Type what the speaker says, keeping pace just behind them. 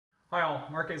Hi all,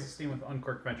 Mark Steam with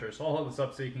Uncorked Ventures. So I'll hold this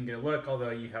up so you can get a look,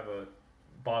 although you have a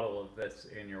bottle of this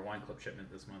in your wine club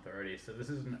shipment this month already. So this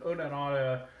is an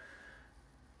Odonata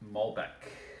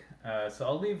Malbec. So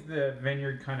I'll leave the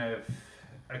vineyard kind of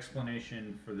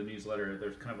explanation for the newsletter.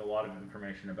 There's kind of a lot of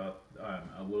information about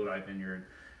a Lodi vineyard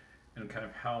and kind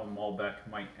of how Malbec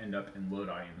might end up in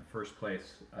Lodi in the first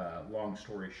place. Long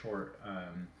story short,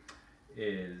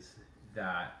 is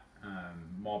that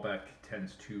Malbec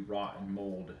tends to rot and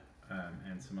mold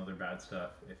and some other bad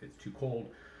stuff if it's too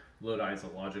cold. Lodi is a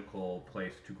logical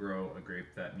place to grow a grape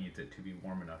that needs it to be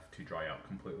warm enough to dry out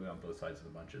completely on both sides of the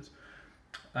bunches.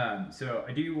 So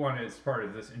I do want to, as part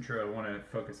of this intro, I want to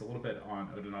focus a little bit on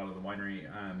Odonata, the winery.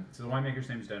 So the winemaker's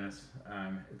name is Dennis.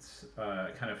 It's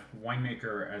kind of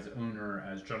winemaker as owner,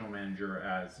 as general manager,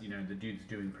 as, you know, the dude's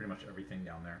doing pretty much everything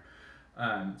down there.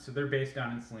 So they're based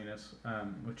down in Salinas,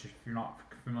 which if you're not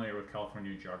familiar with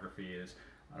California geography is,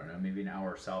 I don't know, maybe an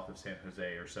hour south of San Jose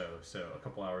or so, so a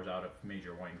couple hours out of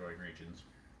major wine growing regions,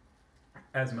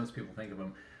 as most people think of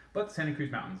them. But the Santa Cruz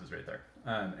Mountains is right there.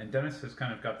 And Dennis has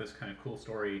kind of got this kind of cool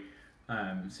story.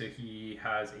 So he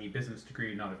has a business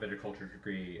degree, not a viticulture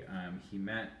degree. He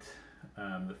met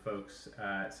the folks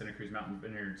at Santa Cruz Mountain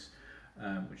Vineyards,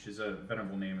 which is a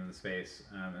venerable name in the space.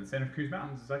 And Santa Cruz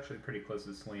Mountains is actually pretty close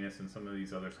to Salinas and some of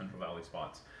these other Central Valley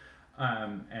spots.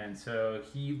 And so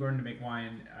he learned to make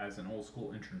wine as an old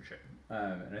school internship.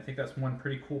 And I think that's one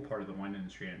pretty cool part of the wine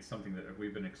industry, and it's something that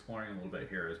we've been exploring a little bit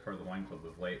here as part of the wine club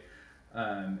of late.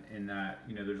 In that,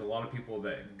 you know, there's a lot of people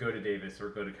that go to Davis or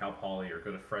go to Cal Poly or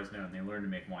go to Fresno and they learn to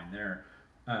make wine there.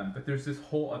 But there's this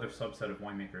whole other subset of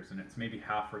winemakers, and it's maybe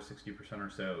half or 60%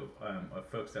 or so of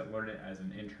folks that learn it as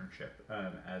an internship,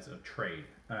 as a trade.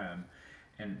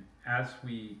 And as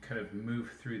we kind of move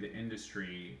through the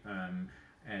industry,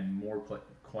 and more,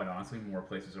 quite honestly, more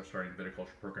places are starting viticulture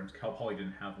programs. Cal Poly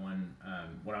didn't have one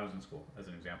when I was in school, as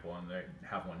an example, and they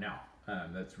have one now.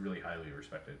 That's really highly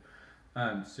respected.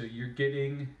 So you're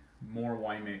getting more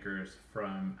winemakers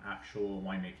from actual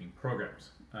winemaking programs.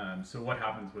 So what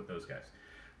happens with those guys?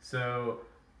 So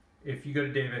if you go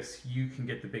to Davis, you can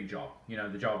get the big job. You know,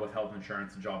 the job with health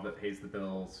insurance, the job that pays the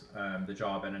bills, the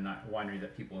job at a winery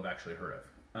that people have actually heard of.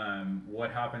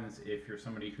 What happens if you're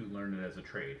somebody who learned it as a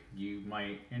trade? You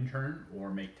might intern or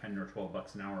make 10 or 12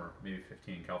 bucks an hour, maybe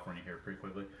 15 in California here pretty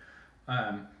quickly.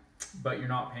 But you're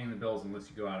not paying the bills unless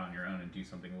you go out on your own and do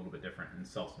something a little bit different and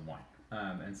sell some wine.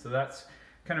 And so that's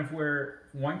kind of where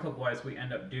wine club wise we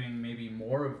end up doing maybe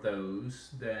more of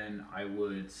those than I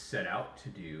would set out to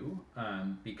do,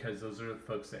 because those are the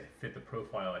folks that fit the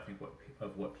profile, I think,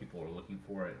 of what people are looking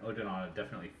for, and Odonata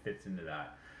definitely fits into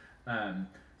that.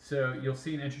 So you'll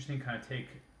see an interesting kind of take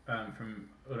from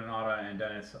Odonata and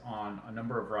Dennis on a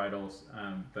number of varietals,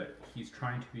 but he's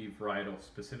trying to be varietal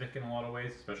specific in a lot of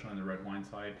ways, especially on the red wine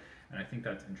side, and I think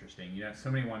that's interesting. You know, so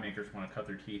many winemakers want to cut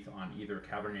their teeth on either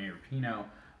Cabernet or Pinot,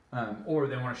 or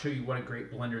they want to show you what a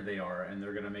great blender they are, and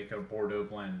they're going to make a Bordeaux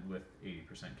blend with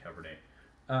 80%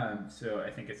 Cabernet. So I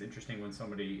think it's interesting when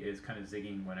somebody is kind of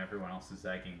zigging when everyone else is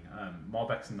zagging.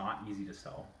 Malbec's not easy to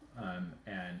sell,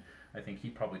 and I think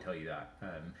he'd probably tell you that.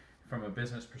 From a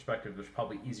business perspective, there's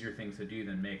probably easier things to do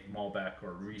than make Malbec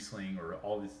or Riesling or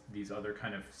all these other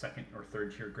kind of second or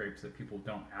third tier grapes that people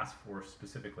don't ask for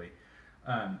specifically.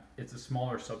 It's a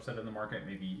smaller subset of the market.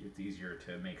 Maybe it's easier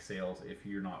to make sales if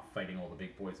you're not fighting all the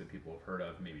big boys that people have heard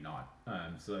of, maybe not.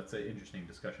 So that's an interesting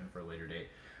discussion for a later date.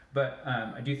 But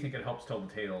I do think it helps tell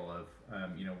the tale of,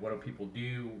 you know, what do people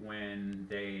do when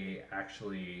they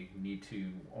actually need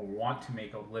to or want to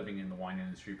make a living in the wine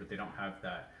industry, but they don't have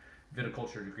that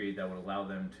viticulture degree that would allow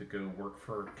them to go work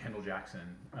for Kendall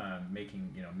Jackson, making,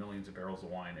 you know, millions of barrels of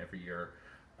wine every year.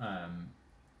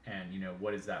 And, you know,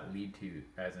 what does that lead to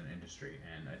as an industry?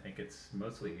 And I think it's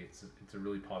mostly, it's a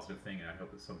really positive thing, and I hope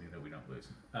it's something that we don't lose.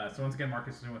 So once again,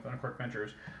 Marcus is with Uncorked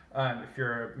Ventures. If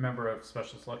you're a member of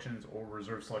Special Selections or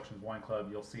Reserve Selections Wine Club,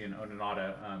 you'll see an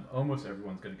Odonata. Almost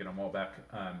everyone's going to get a Malbec,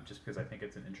 just because I think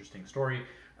it's an interesting story.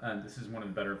 This is one of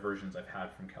the better versions I've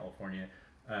had from California.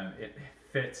 It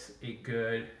fits a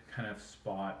good kind of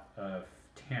spot of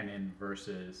tannin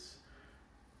versus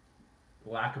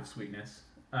lack of sweetness.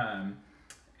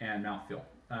 And mouthfeel,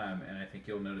 and I think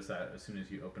you'll notice that as soon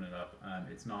as you open it up.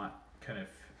 It's not kind of,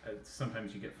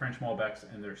 sometimes you get French Malbecs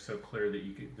and they're so clear that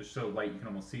they're so light you can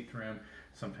almost see through them.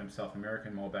 Sometimes South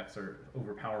American Malbecs are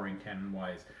overpowering tannin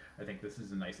wise. I think this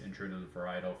is a nice intro to the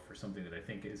varietal for something that I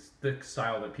think is the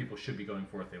style that people should be going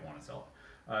for if they want to sell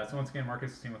it. So once again,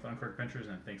 Marcus is with Uncorked Ventures,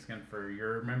 and thanks again for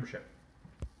your membership.